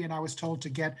comedian I was told to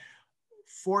get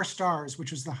 4 stars,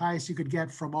 which was the highest you could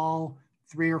get from all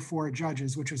 3 or 4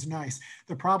 judges, which was nice.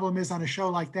 The problem is on a show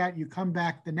like that, you come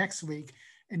back the next week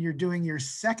and you're doing your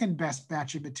 2nd best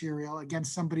batch of material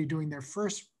against somebody doing their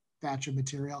 1st batch of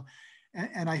material.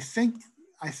 And I think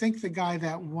the guy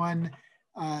that won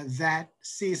that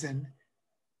season,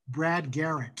 Brad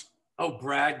Garrett. Oh,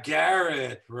 Brad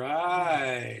Garrett,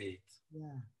 right.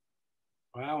 Yeah.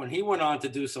 Wow, and he went on to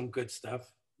do some good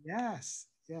stuff. Yes,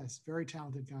 very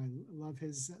talented guy. Love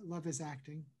his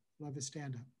acting, love his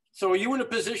stand-up. So are you in a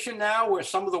position now where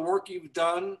some of the work you've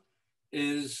done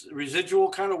is residual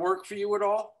kind of work for you at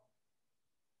all?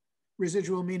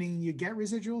 Residual meaning you get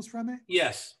residuals from it?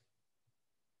 Yes.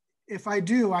 If I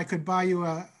do, I could buy you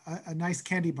a nice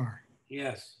candy bar.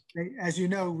 Yes. As you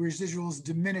know, residuals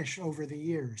diminish over the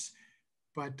years,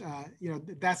 but you know,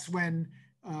 that's when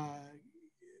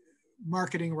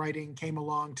marketing writing came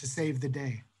along to save the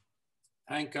day.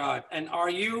 Thank God. And are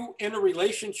you in a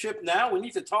relationship now? We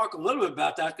need to talk a little bit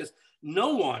about that because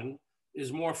no one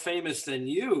is more famous than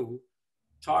you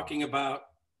talking about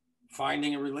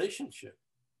finding a relationship.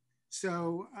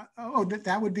 So,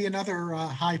 that would be another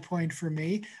high point for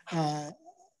me.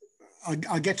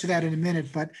 I'll get to that in a minute,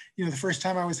 but you know, the first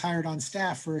time I was hired on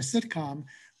staff for a sitcom,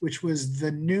 which was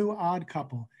The New Odd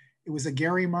Couple. It was a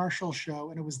Gary Marshall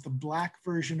show, and it was the Black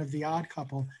version of The Odd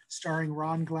Couple, starring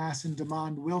Ron Glass and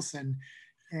Demond Wilson,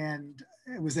 and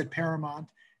it was at Paramount.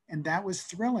 And that was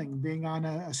thrilling, being on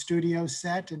a studio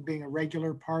set and being a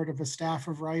regular part of a staff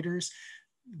of writers.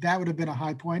 That would have been a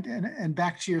high point. And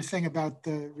back to your thing about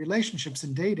the relationships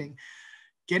and dating,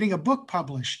 getting a book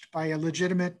published by a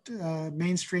legitimate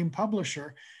mainstream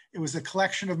publisher. It was a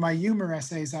collection of my humor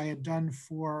essays I had done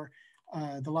for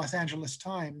the Los Angeles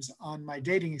Times on my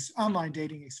online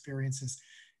dating experiences.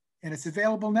 And it's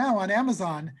available now on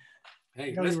Amazon.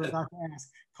 Hey, you were about to ask,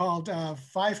 called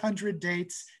 500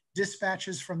 Dates,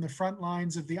 Dispatches from the Front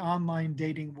Lines of the Online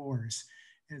Dating Wars.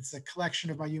 And it's a collection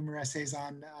of my humor essays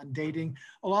on dating,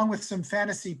 along with some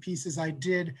fantasy pieces I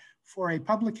did for a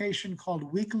publication called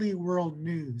Weekly World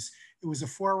News. It was a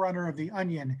forerunner of The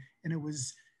Onion, and it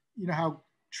was, you know how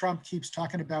Trump keeps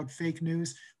talking about fake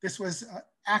news? This was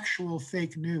actual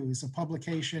fake news, a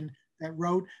publication that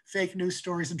wrote fake news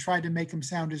stories and tried to make them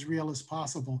sound as real as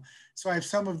possible. So I have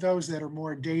some of those that are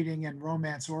more dating and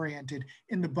romance oriented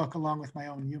in the book, along with my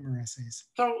own humor essays.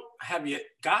 So have you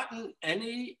gotten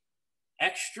any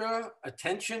extra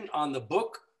attention on the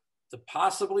book to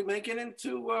possibly make it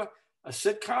into a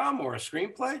sitcom or a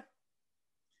screenplay?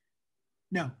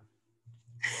 No,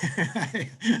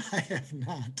 I have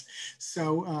not.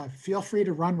 So feel free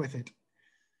to run with it.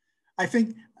 I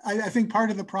think part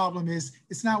of the problem is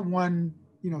it's not one,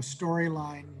 you know,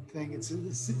 storyline thing. It's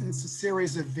a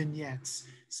series of vignettes.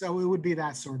 So it would be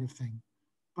that sort of thing.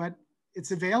 But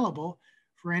it's available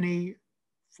for any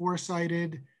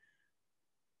foresighted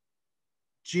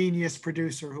genius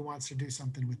producer who wants to do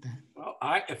something with that. Well,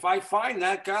 if I find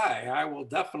that guy, I will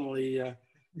definitely.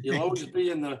 You'll always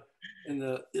be in the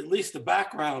at least the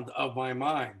background of my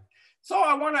mind. So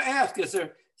I want to ask: Is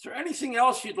there anything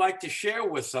else you'd like to share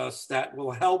with us that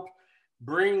will help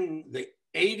bring the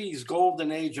 '80s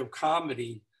golden age of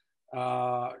comedy,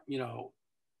 you know,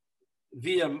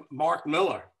 via Mark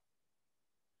Miller?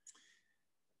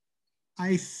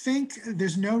 I think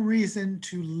there's no reason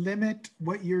to limit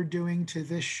what you're doing to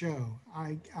this show.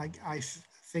 I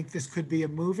think this could be a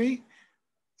movie,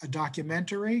 a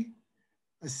documentary,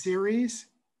 a series,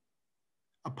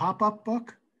 a pop-up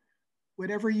book,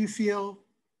 whatever you feel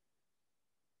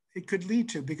it could lead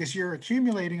to, because you're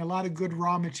accumulating a lot of good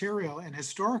raw material and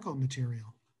historical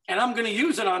material. And I'm going to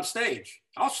use it on stage.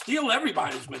 I'll steal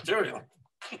everybody's material.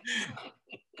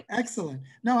 Excellent.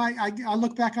 No, I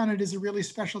look back on it as a really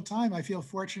special time. I feel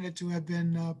fortunate to have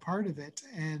been part of it,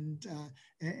 and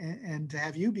to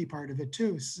have you be part of it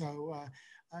too. So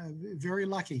very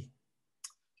lucky.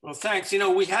 Well, thanks. You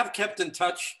know, we have kept in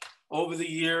touch over the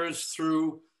years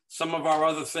through some of our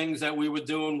other things that we were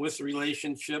doing with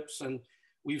relationships, and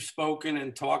we've spoken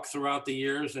and talked throughout the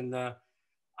years. And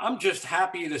I'm just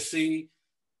happy to see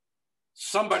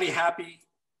somebody happy,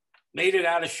 made it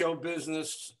out of show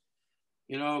business,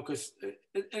 you know, because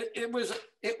it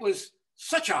was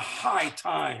such a high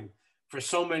time for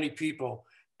so many people.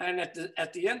 And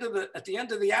at the end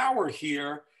of the hour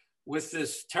here, with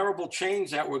this terrible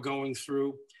change that we're going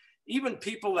through, even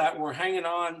people that were hanging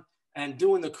on and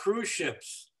doing the cruise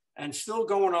ships and still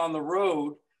going on the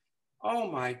road,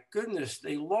 oh my goodness,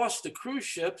 they lost the cruise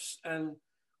ships and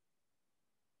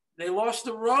they lost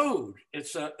the road.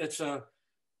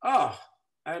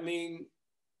 I mean,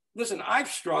 listen, I've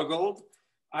struggled.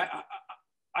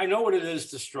 I know what it is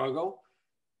to struggle,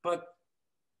 but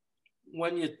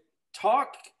when you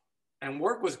talk and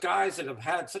work with guys that have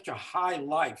had such a high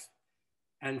life,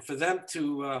 and for them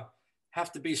to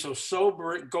have to be so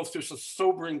sober, go through such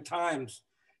sobering times,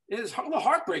 is a little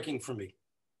heartbreaking for me.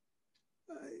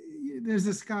 There's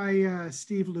this guy,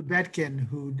 Steve Lubetkin,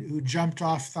 who jumped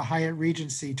off the Hyatt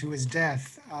Regency to his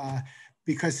death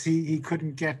because he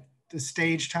couldn't get the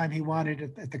stage time he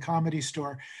wanted at the Comedy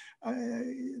Store.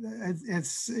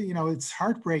 It's, you know, it's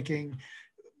heartbreaking.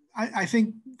 I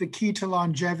think the key to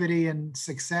longevity and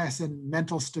success and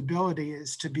mental stability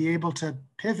is to be able to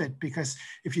pivot, because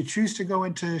if you choose to go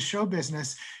into show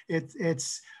business,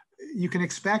 you can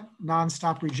expect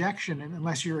nonstop rejection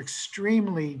unless you're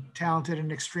extremely talented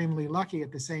and extremely lucky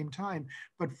at the same time.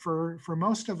 But for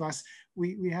most of us,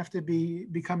 we have to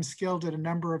become skilled at a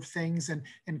number of things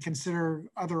and consider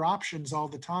other options all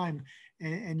the time.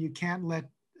 And you can't let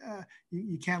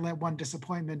one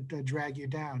disappointment drag you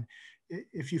down.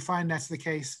 If you find that's the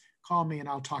case, call me and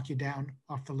I'll talk you down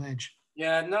off the ledge.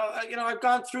 Yeah, no, you know, I've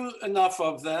gone through enough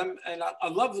of them, and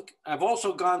I've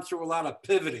also gone through a lot of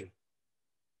pivoting.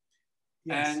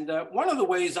 Yes. And one of the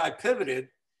ways I pivoted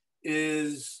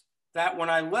is that when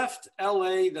I left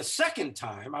LA the second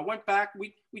time, I went back,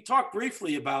 we talked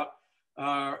briefly about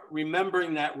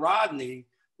remembering that Rodney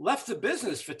left the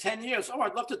business for 10 years. Oh,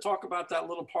 I'd love to talk about that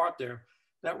little part there.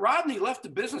 That Rodney left the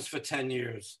business for 10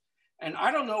 years. And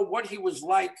I don't know what he was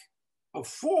like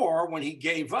before when he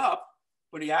gave up,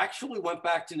 but he actually went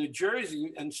back to New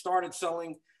Jersey and started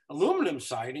selling aluminum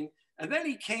siding. And then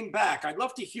he came back. I'd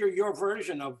love to hear your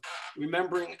version of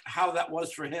remembering how that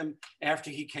was for him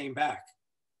after he came back.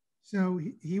 So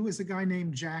he was a guy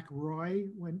named Jack Roy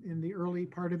when in the early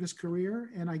part of his career.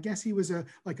 And I guess he was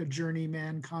like a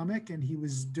journeyman comic, and he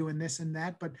was doing this and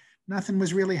that, but nothing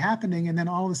was really happening. And then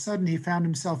all of a sudden he found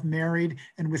himself married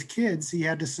and with kids. He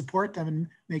had to support them and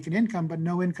make an income, but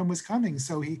no income was coming.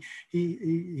 So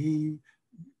he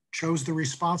chose the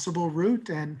responsible route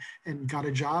and got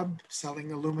a job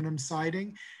selling aluminum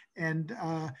siding. And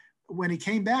when he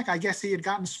came back, I guess he had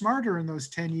gotten smarter in those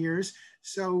 10 years.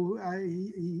 So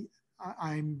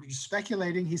I'm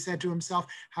speculating, he said to himself,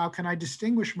 how can I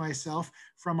distinguish myself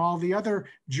from all the other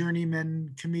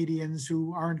journeyman comedians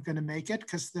who aren't going to make it?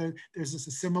 Because there's a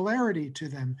similarity to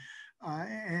them.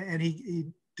 And he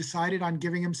decided on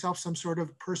giving himself some sort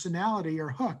of personality or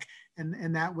hook.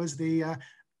 And that was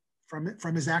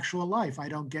from his actual life. I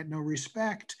don't get no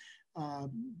respect.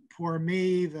 Poor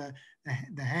me, the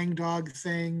hangdog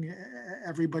thing,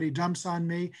 everybody dumps on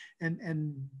me.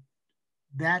 And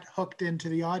that hooked into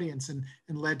the audience and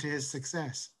led to his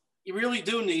success. You really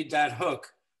do need that hook.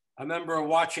 I remember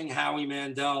watching Howie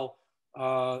Mandel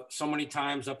so many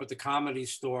times up at the Comedy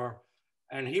Store,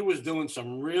 and he was doing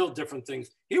some real different things.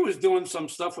 He was doing some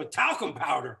stuff with talcum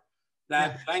powder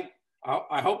that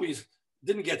I hope he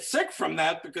didn't get sick from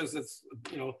that, because it's,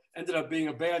 you know, ended up being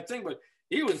a bad thing, but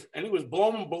he was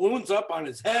blowing balloons up on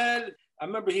his head. I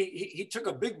remember he took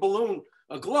a big balloon,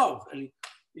 a glove, and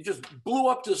he just blew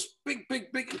up this big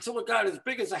until it got as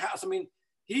big as a house. I mean,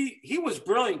 he was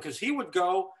brilliant, because he would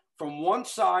go from one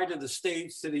side of the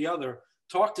stage to the other,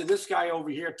 talk to this guy over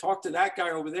here, talk to that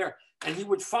guy over there, and he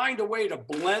would find a way to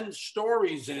blend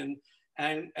stories in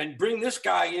and bring this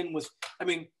guy in with, I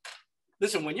mean,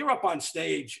 listen, when you're up on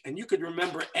stage and you could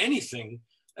remember anything,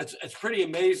 it's pretty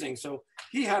amazing. So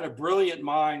he had a brilliant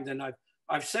mind, and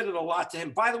I've said it a lot to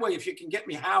him. By the way, if you can get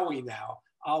me Howie now,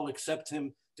 I'll accept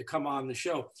him to come on the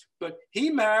show. But he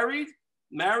married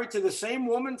to the same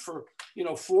woman for,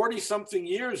 40 something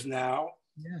years now.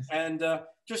 Yes. And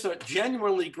just a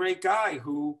genuinely great guy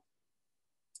who,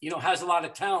 has a lot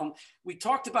of talent. We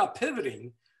talked about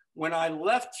pivoting. When I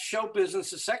left show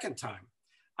business the second time,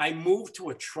 I moved to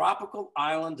a tropical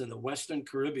island in the Western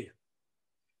Caribbean.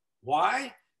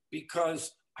 Why?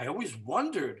 Because I always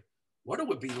wondered what it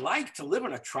would be like to live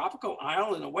in a tropical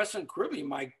island in the Western Caribbean.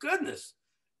 My goodness.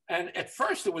 And at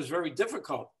first it was very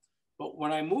difficult. But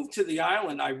when I moved to the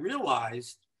island, I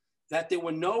realized that there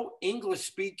were no English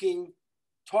speaking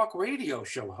talk radio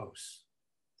show hosts.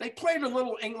 They played a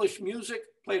little English music,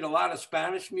 played a lot of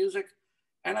Spanish music.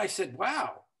 And I said,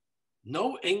 wow,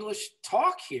 no English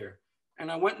talk here.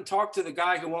 And I went and talked to the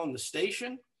guy who owned the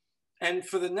station. And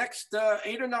for the next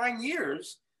 8 or 9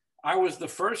 years, I was the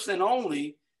first and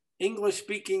only English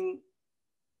speaking,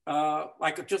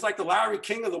 just like the Larry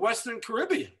King of the Western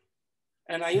Caribbean.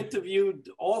 And I interviewed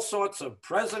all sorts of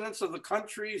presidents of the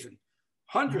countries and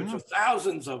hundreds of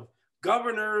thousands of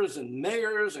governors and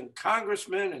mayors and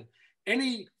congressmen,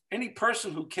 and any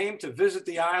person who came to visit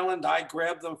the island, I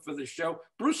grabbed them for the show.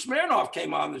 Bruce Smirnoff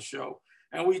came on the show,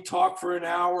 and we talked for an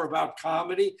hour about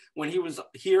comedy when he was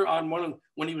here on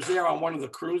when he was there on one of the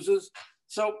cruises.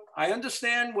 So I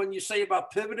understand when you say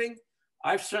about pivoting.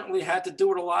 I've certainly had to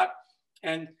do it a lot.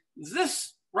 And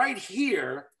this right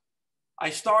here, I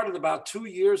started about 2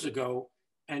 years ago,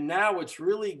 and now it's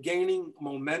really gaining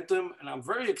momentum, and I'm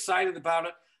very excited about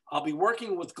it. I'll be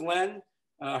working with Glenn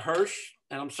Hirsch,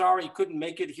 and I'm sorry he couldn't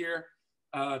make it here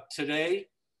today.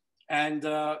 And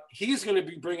he's going to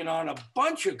be bringing on a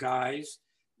bunch of guys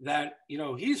that,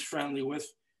 he's friendly with.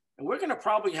 And we're going to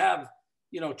probably have,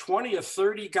 20 or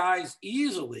 30 guys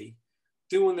easily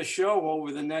doing the show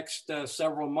over the next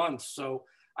several months. So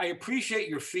I appreciate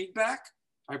your feedback.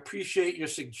 I appreciate your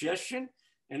suggestion.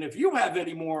 And if you have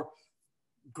any more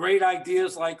great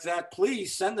ideas like that,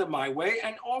 please send them my way.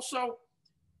 And also,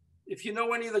 if you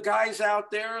know any of the guys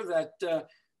out there that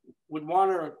would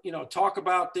want to, talk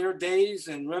about their days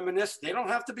and reminisce, they don't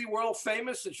have to be world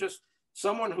famous. It's just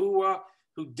someone who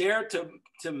dared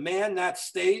to man that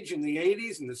stage in the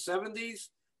 80s and the 70s.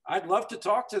 I'd love to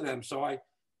talk to them. So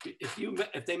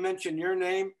if they mention your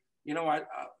name,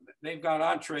 they've got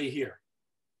entree here.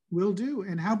 Will do.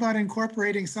 And how about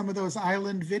incorporating some of those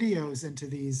island videos into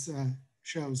these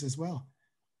shows as well?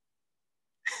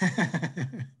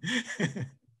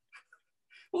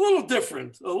 A little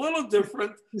different.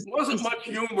 It wasn't much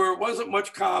humor. It wasn't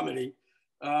much comedy.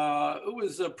 It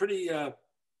was a pretty,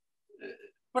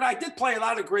 but I did play a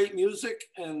lot of great music,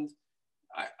 and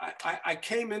I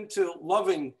came into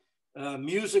loving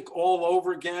music all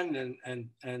over again,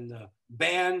 and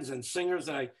bands and singers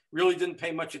that I really didn't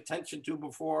pay much attention to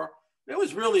before. It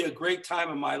was really a great time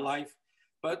in my life.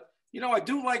 But, I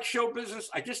do like show business.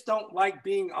 I just don't like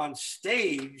being on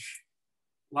stage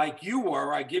like you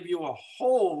were. I give you a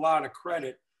whole lot of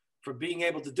credit for being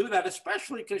able to do that,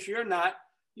 especially because you're not,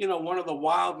 one of the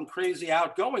wild and crazy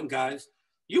outgoing guys.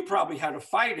 You probably had to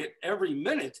fight it every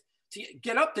minute to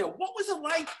get up there. What was it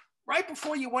like right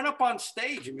before you went up on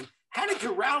stage? I mean, how did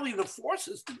you rally the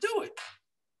forces to do it?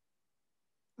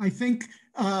 I think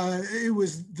it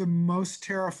was the most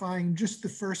terrifying just the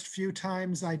first few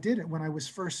times I did it when I was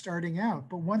first starting out.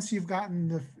 But once you've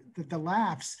gotten the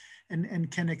laughs and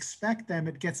can expect them,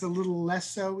 it gets a little less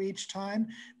so each time.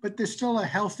 But there's still a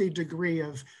healthy degree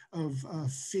of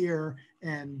fear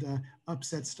and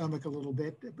upset stomach a little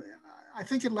bit. I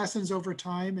think it lessens over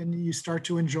time, and you start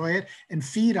to enjoy it and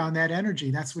feed on that energy.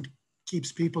 That's what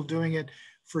keeps people doing it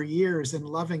for years and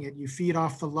loving it. You feed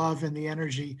off the love and the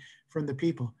energy from the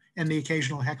people and the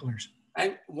occasional hecklers.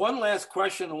 And one last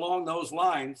question along those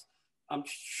lines. I'm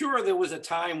sure there was a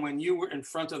time when you were in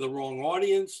front of the wrong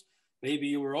audience. Maybe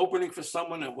you were opening for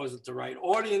someone that wasn't the right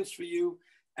audience for you,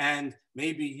 and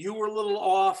maybe you were a little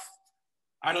off.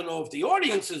 I don't know if the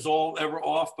audience is all ever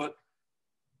off, but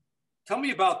tell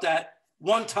me about that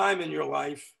one time in your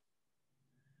life,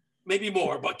 maybe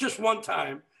more, but just one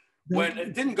time when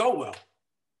it didn't go well.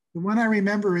 The one I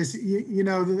remember is,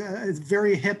 it's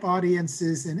very hip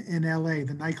audiences in LA,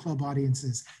 the nightclub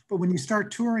audiences. But when you start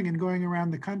touring and going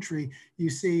around the country, you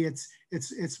see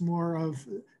it's more of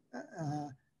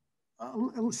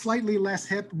slightly less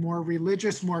hip, more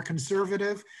religious, more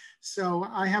conservative. So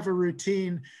I have a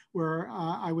routine where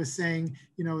I was saying,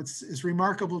 it's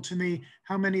remarkable to me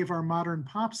how many of our modern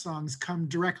pop songs come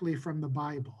directly from the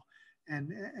Bible.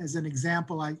 And as an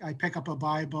example, I pick up a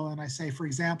Bible and I say, for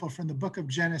example, from the book of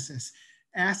Genesis,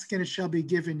 ask and it shall be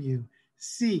given you,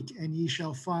 seek and ye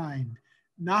shall find,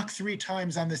 knock 3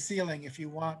 times on the ceiling if you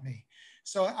want me.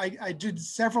 So I did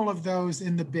several of those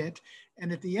in the bit.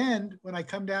 And at the end, when I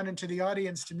come down into the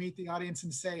audience to meet the audience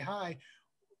and say hi,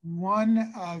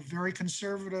 one very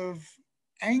conservative,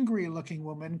 angry looking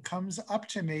woman comes up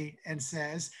to me and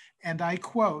says, and I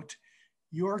quote,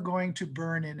 "You're going to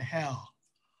burn in hell."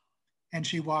 And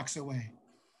she walks away.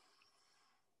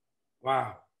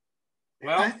 Wow.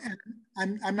 Well,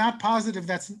 I'm not positive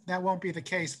that won't be the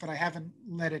case, but I haven't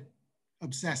let it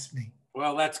obsess me.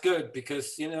 well, that's good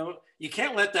because, you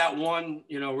can't let that one,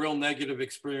 real negative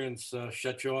experience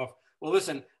shut you off. Well,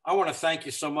 listen, I want to thank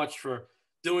you so much for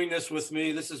doing this with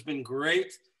me. This has been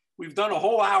great. We've done a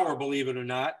whole hour, believe it or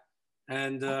not.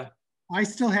 And I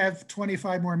still have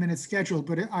 25 more minutes scheduled,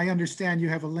 but I understand you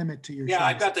have a limit to your show. Yeah,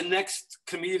 I've got the next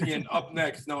comedian up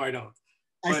next. No, I don't.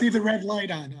 I see the red light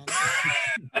on.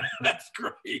 That's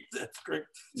great. That's great.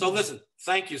 So listen,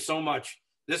 thank you so much.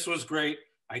 This was great.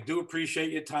 I do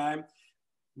appreciate your time.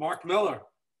 Mark Miller,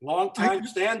 longtime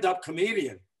stand-up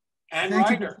comedian and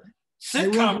writer,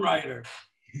 sitcom writer.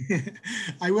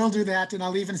 I will do that, and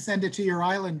I'll even send it to your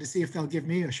island to see if they'll give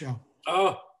me a show.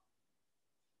 Oh,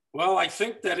 well, I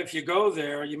think that if you go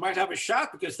there, you might have a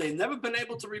shot because they've never been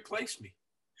able to replace me.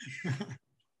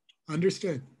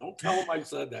 Understood. Don't tell them I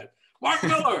said that. Mark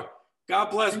Miller, God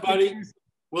bless, buddy.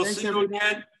 We'll see you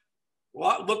again.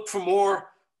 Look for more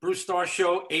Bruce Starr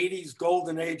Show, 80s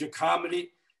golden age of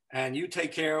comedy. And you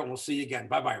take care, and we'll see you again.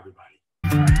 Bye-bye, everybody.